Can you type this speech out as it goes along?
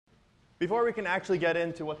Before we can actually get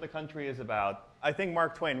into what the country is about, I think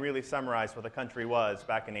Mark Twain really summarized what the country was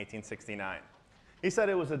back in 1869. He said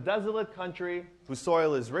it was a desolate country whose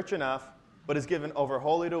soil is rich enough, but is given over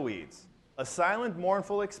wholly to weeds. A silent,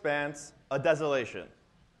 mournful expanse, a desolation.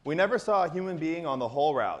 We never saw a human being on the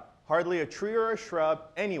whole route, hardly a tree or a shrub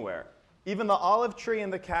anywhere. Even the olive tree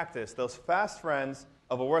and the cactus, those fast friends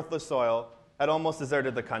of a worthless soil, had almost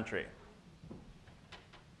deserted the country.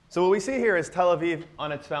 So what we see here is Tel Aviv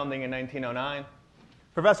on its founding in 1909.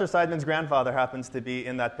 Professor Seidman's grandfather happens to be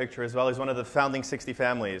in that picture as well. He's one of the founding 60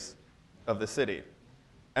 families of the city.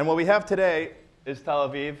 And what we have today is Tel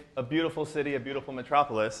Aviv, a beautiful city, a beautiful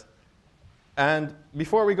metropolis. And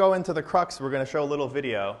before we go into the crux, we're going to show a little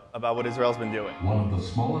video about what Israel's been doing. One of the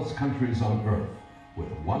smallest countries on earth, with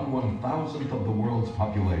 1/1000th of the world's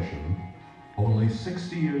population, only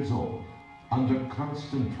 60 years old, under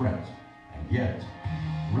constant threat, and yet,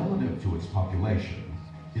 relative to its population,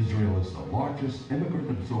 Israel is the largest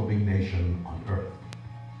immigrant-absorbing nation on earth.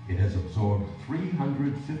 It has absorbed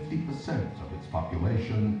 350% of its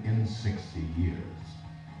population in 60 years.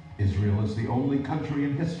 Israel is the only country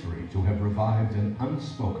in history to have revived an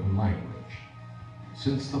unspoken language.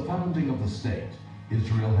 Since the founding of the state,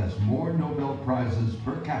 Israel has more Nobel Prizes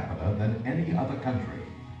per capita than any other country.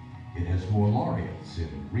 It has more laureates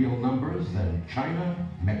in real numbers than China,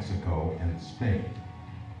 Mexico, and Spain.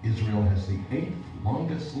 Israel has the 8th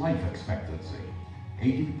longest life expectancy,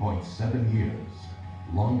 80.7 years,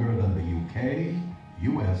 longer than the UK,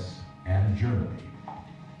 US, and Germany.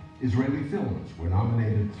 Israeli films were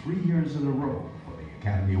nominated 3 years in a row for the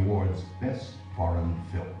Academy Award's Best Foreign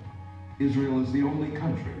Film. Israel is the only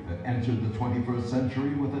country that entered the 21st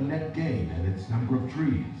century with a net gain in its number of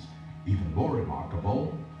trees, even more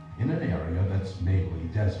remarkable, in an area that's mainly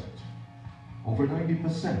desert. Over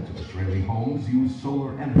 90% of Israeli homes use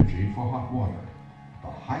solar energy for hot water,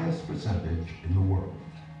 the highest percentage in the world.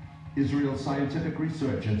 Israel's scientific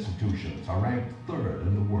research institutions are ranked 3rd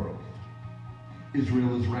in the world.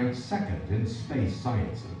 Israel is ranked 2nd in space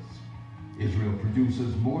sciences. Israel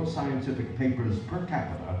produces more scientific papers per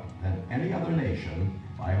capita than any other nation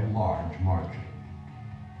by a large margin.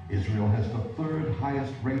 Israel has the 3rd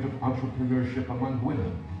highest rate of entrepreneurship among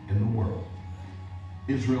women in the world.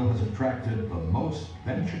 Israel has attracted the most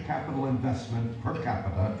venture capital investment per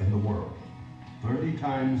capita in the world, 30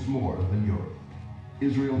 times more than Europe.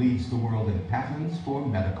 Israel leads the world in patents for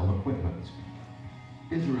medical equipment.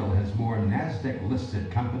 Israel has more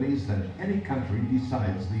NASDAQ-listed companies than any country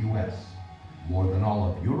besides the US, more than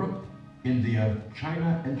all of Europe, India,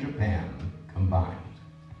 China, and Japan combined.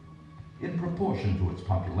 In proportion to its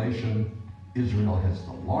population, Israel has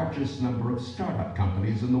the largest number of startup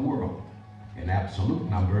companies in the world. In absolute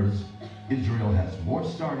numbers, Israel has more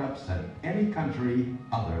startups than any country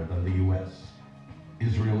other than the US.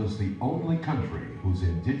 Israel is the only country whose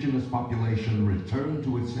indigenous population returned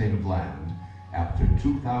to its native land after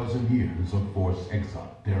 2,000 years of forced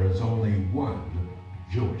exile. There is only one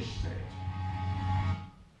Jewish state.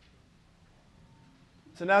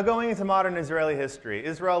 So now going into modern Israeli history,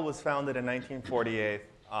 Israel was founded in 1948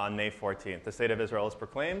 on May 14th. The state of Israel was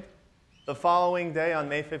proclaimed. The following day, on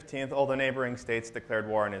May 15th, all the neighboring states declared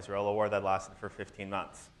war on Israel, a war that lasted for 15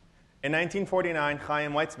 months. In 1949,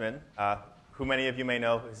 Chaim Weizmann, who many of you may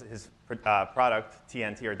know his product,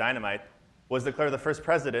 TNT or dynamite, was declared the first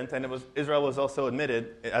president, and Israel was also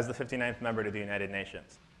admitted as the 59th member to the United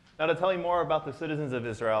Nations. Now, to tell you more about the citizens of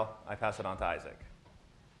Israel, I pass it on to Isaac.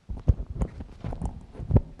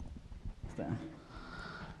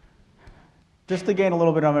 Just to gain a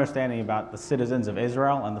little bit of understanding about the citizens of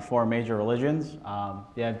Israel and the 4 major religions.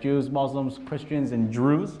 You have Jews, Muslims, Christians, and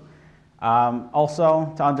Druze.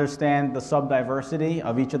 Also, to understand the subdiversity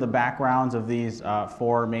of each of the backgrounds of these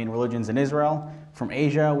 4 main religions in Israel. From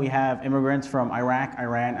Asia, we have immigrants from Iraq,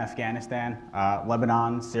 Iran, Afghanistan,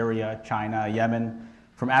 Lebanon, Syria, China, Yemen.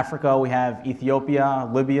 From Africa, we have Ethiopia,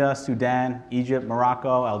 Libya, Sudan, Egypt,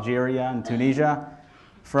 Morocco, Algeria, and Tunisia.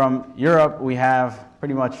 From Europe, we have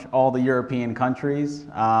pretty much all the European countries.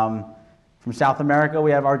 From South America,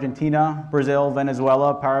 we have Argentina, Brazil,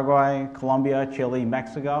 Venezuela, Paraguay, Colombia, Chile,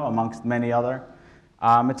 Mexico, amongst many other.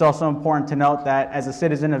 It's also important to note that as a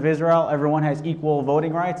citizen of Israel, everyone has equal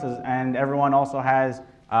voting rights, and everyone also has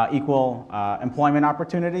equal employment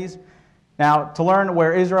opportunities. Now, to learn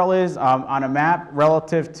where Israel is on a map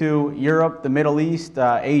relative to Europe, the Middle East,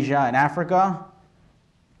 Asia, and Africa,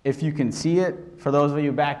 if you can see it, for those of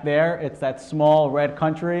you back there, it's that small red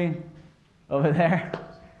country over there.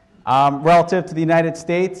 Relative to the United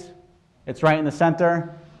States, it's right in the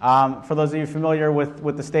center. For those of you familiar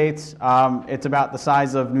with the states, it's about the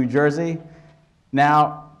size of New Jersey.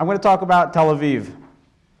 Now, I'm going to talk about Tel Aviv.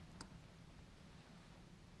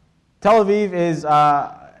 Tel Aviv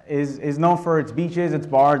is known for its beaches, its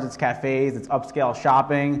bars, its cafes, its upscale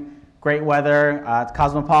shopping, great weather, its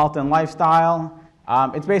cosmopolitan lifestyle.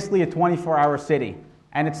 It's basically a 24-hour city,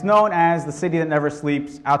 and it's known as the city that never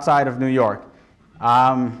sleeps outside of New York.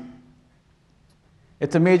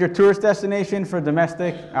 It's a major tourist destination for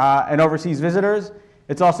domestic and overseas visitors.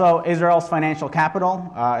 It's also Israel's financial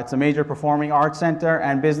capital. It's a major performing arts center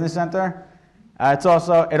and business center. It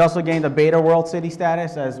also gained a Beta World City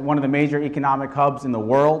status as one of the major economic hubs in the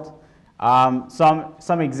world.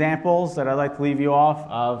 Some examples that I'd like to leave you off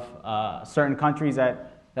of certain countries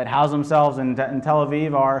that house themselves in Tel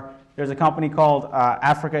Aviv are, there's a company called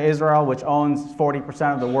Africa Israel, which owns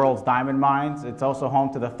 40% of the world's diamond mines. It's also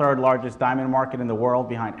home to the third largest diamond market in the world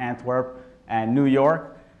behind Antwerp and New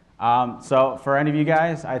York. So for any of you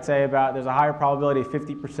guys, I'd say there's a higher probability of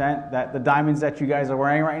 50% that the diamonds that you guys are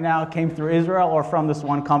wearing right now came through Israel or from this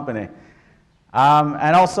one company.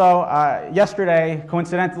 And also, yesterday,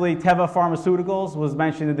 coincidentally, Teva Pharmaceuticals was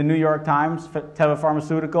mentioned in the New York Times. Teva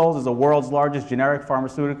Pharmaceuticals is the world's largest generic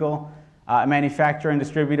pharmaceutical manufacturer and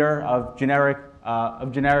distributor of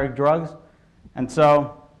generic drugs. And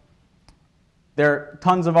so there are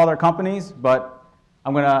tons of other companies, but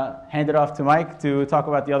I'm going to hand it off to Mike to talk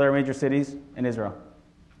about the other major cities in Israel.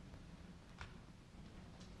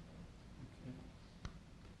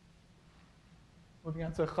 Moving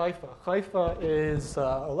on to Haifa. Haifa is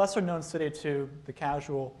a lesser-known city to the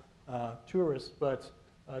casual tourist, but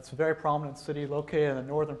it's a very prominent city located in the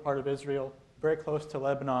northern part of Israel, very close to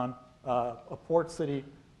Lebanon, a port city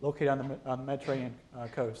located on the Mediterranean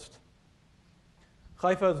coast.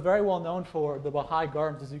 Haifa is very well known for the Baha'i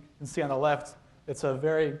Gardens, as you can see on the left. It's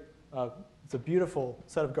a beautiful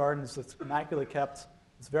set of gardens that's immaculately kept.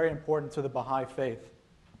 It's very important to the Baha'i faith.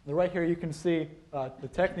 And right here you can see the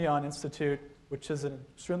Technion Institute, which is an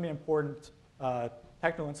extremely important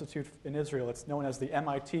technical institute in Israel. It's known as the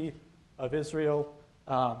MIT of Israel.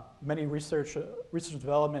 Many research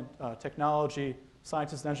development, technology,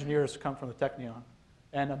 scientists and engineers come from the Technion.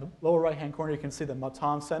 And on the lower right-hand corner, you can see the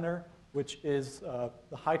Matan Center, which is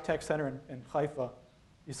the high-tech center in Haifa.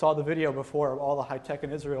 You saw the video before of all the high-tech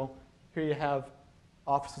in Israel. Here you have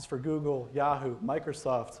offices for Google, Yahoo,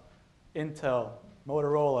 Microsoft, Intel,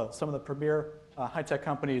 Motorola, some of the premier high-tech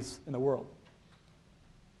companies in the world.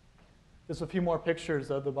 Just a few more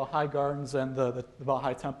pictures of the Baha'i Gardens and the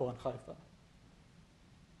Baha'i Temple in Haifa.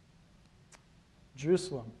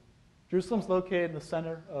 Jerusalem. Jerusalem's located in the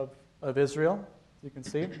center of Israel, as you can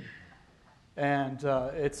see. And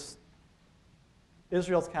it's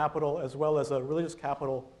Israel's capital as well as a religious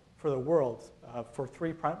capital for the world for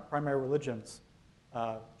three primary religions,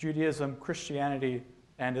 Judaism, Christianity,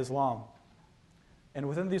 and Islam. And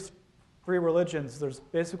within these three religions, there's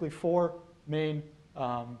basically four main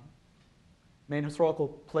historical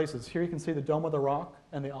places. Here you can see the Dome of the Rock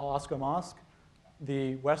and the Al-Aqsa Mosque,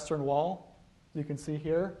 the Western Wall, you can see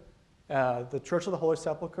here, the Church of the Holy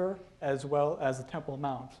Sepulchre, as well as the Temple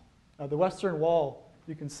Mount. The Western Wall,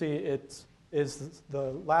 you can see it is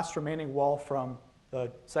the last remaining wall from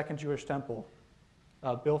the Second Jewish Temple,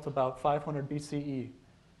 built about 500 BCE.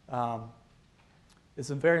 It's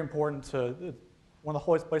very important to one of the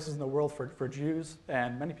holiest places in the world for Jews,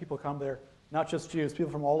 and many people come there, not just Jews,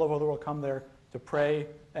 people from all over the world come there to pray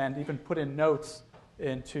and even put in notes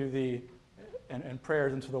into and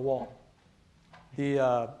prayers into the wall.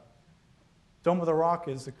 The Dome of the Rock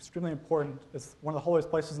is extremely important. It's one of the holiest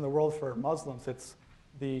places in the world for Muslims. It's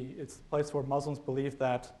the place where Muslims believe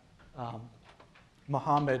that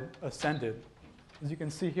Muhammad ascended. As you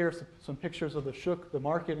can see here, some pictures of the Shuk, the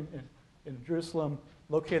market in Jerusalem,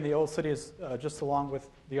 located in the Old City, is just along with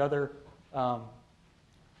the other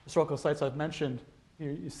historical sites I've mentioned.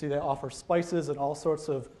 Here you see they offer spices and all sorts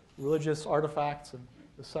of religious artifacts and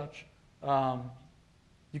such.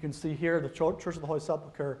 You can see here the Church of the Holy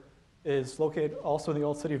Sepulchre is located also in the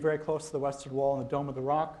Old City, very close to the Western Wall and the Dome of the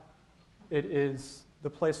Rock. It is the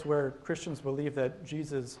place where Christians believe that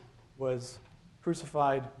Jesus was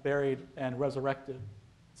crucified, buried, and resurrected.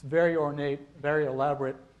 It's a very ornate, very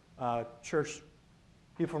elaborate church.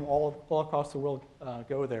 People from all across the world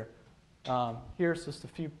go there. Here's just a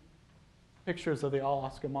few pictures of the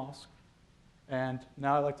Al-Aqsa Mosque. And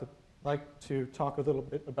now I'd like to talk a little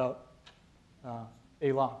bit about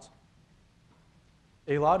Eilat.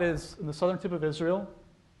 Eilat is in the southern tip of Israel,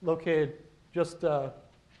 located just on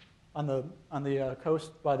the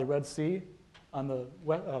coast by the Red Sea. On the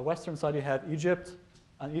western side, you have Egypt.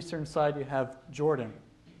 On the eastern side, you have Jordan.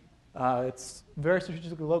 It's very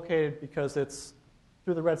strategically located because it's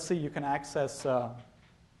through the Red Sea you can access the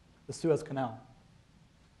Suez Canal.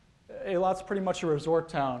 Eilat's pretty much a resort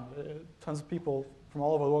town. Tons of people from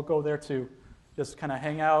all over the world go there to just kind of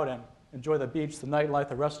hang out and enjoy the beach, the nightlife,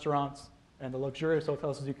 the restaurants, and the luxurious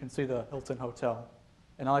hotels, as you can see, the Hilton Hotel.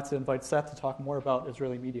 And I'd like to invite Seth to talk more about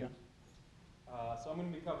Israeli media. So I'm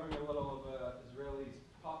going to be covering a little of Israeli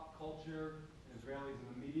pop culture and Israelis in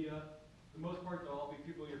the media. For the most part, they'll all be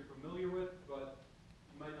people you're familiar with, but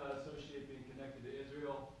you might not associate being connected to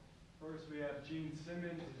Israel. First, we have Gene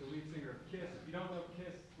Simmons, the lead singer of Kiss. If you don't know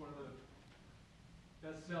Kiss, it's one of the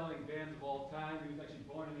best-selling bands of all time. He was actually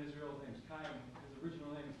born in Israel. His name's Chaim. His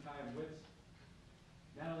original name is Chaim Witz.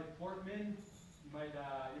 Natalie Portman, you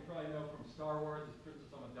probably know from Star Wars as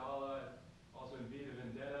Princess Amidala, also in V for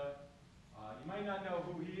Vendetta. You might not know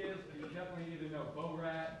who he is, but you definitely either know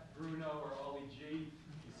Borat, Bruno, or Ollie G.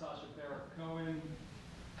 He's Sacha Baron Cohen.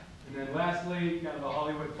 And then lastly, kind of a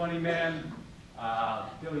Hollywood funny man,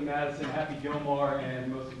 Billy Madison, Happy Gilmore,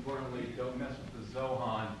 and most importantly, Don't Mess with the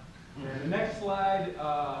Zohan. And the next slide,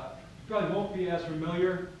 you probably won't be as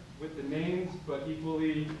familiar with the names, but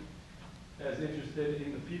equally as interested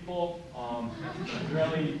in the people.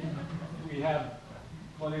 Really, we have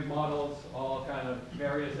plenty of models, all kind of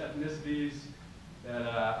various ethnicities that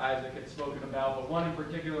Isaac had spoken about, but one in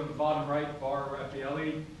particular in the bottom right, Bar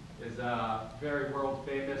Raffaelli, is very world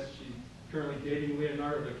famous. She's currently dating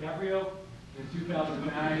Leonardo DiCaprio. In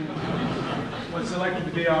 2009, was selected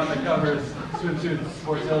to be on the cover of Swimsuit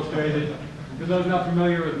Sports Illustrated. For those not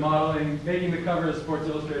familiar with modeling, making the cover of Sports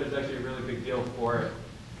Illustrated is actually a really big deal for it.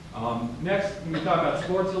 Next, we're going to talk about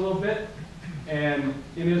sports a little bit. And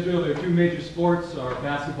in Israel, there are two major sports, are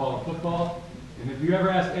basketball and football. And if you ever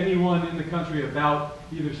ask anyone in the country about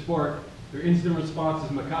either sport, their instant response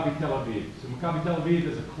is Maccabi Tel Aviv. So Maccabi Tel Aviv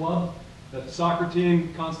is a club that the soccer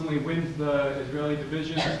team constantly wins the Israeli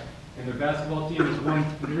division, and their basketball team has won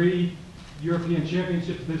 3 European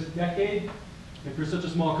championships this decade. And for such a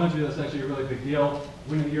small country, that's actually a really big deal.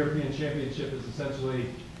 Winning the European championship is essentially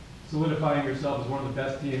solidifying yourself as one of the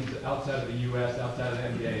best teams outside of the U.S., outside of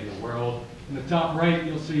the NBA in the world. In the top right,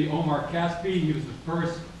 you'll see Omar Caspi. He was the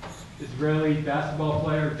first Israeli basketball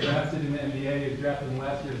player drafted in the NBA. He was drafted in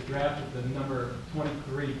last year's draft with the number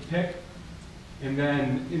 23 pick. And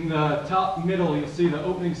then in the top middle, you'll see the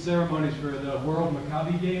opening ceremonies for the World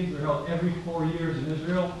Maccabi Games. They're held every 4 years in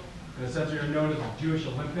Israel, and essentially are known as the Jewish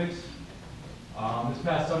Olympics. This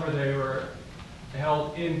past summer, they were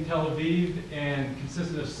held in Tel Aviv and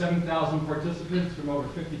consisted of 7,000 participants from over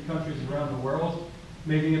 50 countries around the world,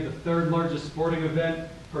 making it the 3rd largest sporting event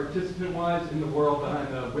participant-wise in the world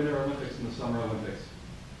behind the Winter Olympics and the Summer Olympics.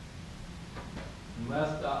 And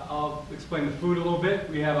last, I'll explain the food a little bit.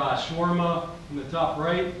 We have shawarma in the top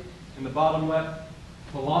right, in the bottom left,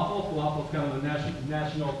 falafel. Falafel is kind of the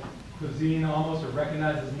national cuisine almost, or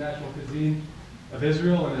recognized as the national cuisine of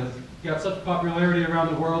Israel, and has got such popularity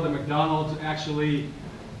around the world that McDonald's actually,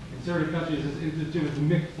 in certain countries, has instituted the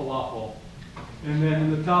mixed falafel. And then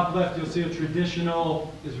in the top left, you'll see a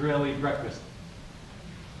traditional Israeli breakfast.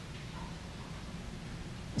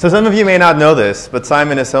 So some of you may not know this, but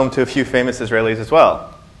Simon is home to a few famous Israelis as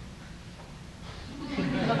well.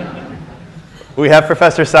 We have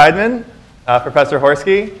Professor Seidman, Professor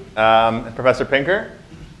Horsky, and Professor Pinker,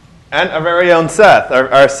 and our very own Seth.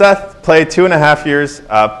 Our Seth played 2.5 years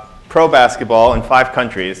pro basketball in 5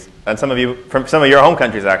 countries, and some of you from some of your home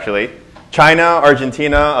countries actually: China,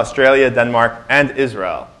 Argentina, Australia, Denmark, and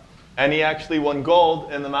Israel. And he actually won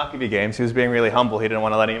gold in the Maccabi Games. He was being really humble. He didn't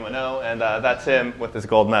want to let anyone know, and that's him with his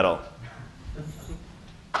gold medal.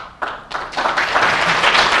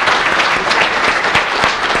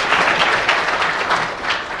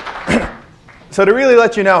 So to really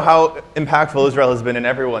let you know how impactful Israel has been in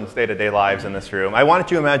everyone's day-to-day lives in this room, I wanted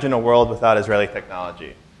you to imagine a world without Israeli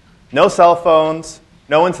technology. No cell phones,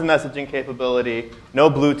 no instant messaging capability, no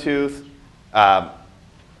Bluetooth,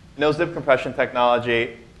 no zip compression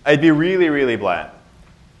technology. I'd be really, really bland.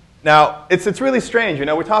 Now, it's really strange. You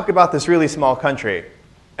know, we talk about this really small country,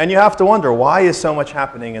 and you have to wonder, why is so much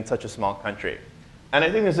happening in such a small country? And I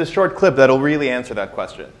think there's this short clip that'll really answer that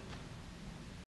question.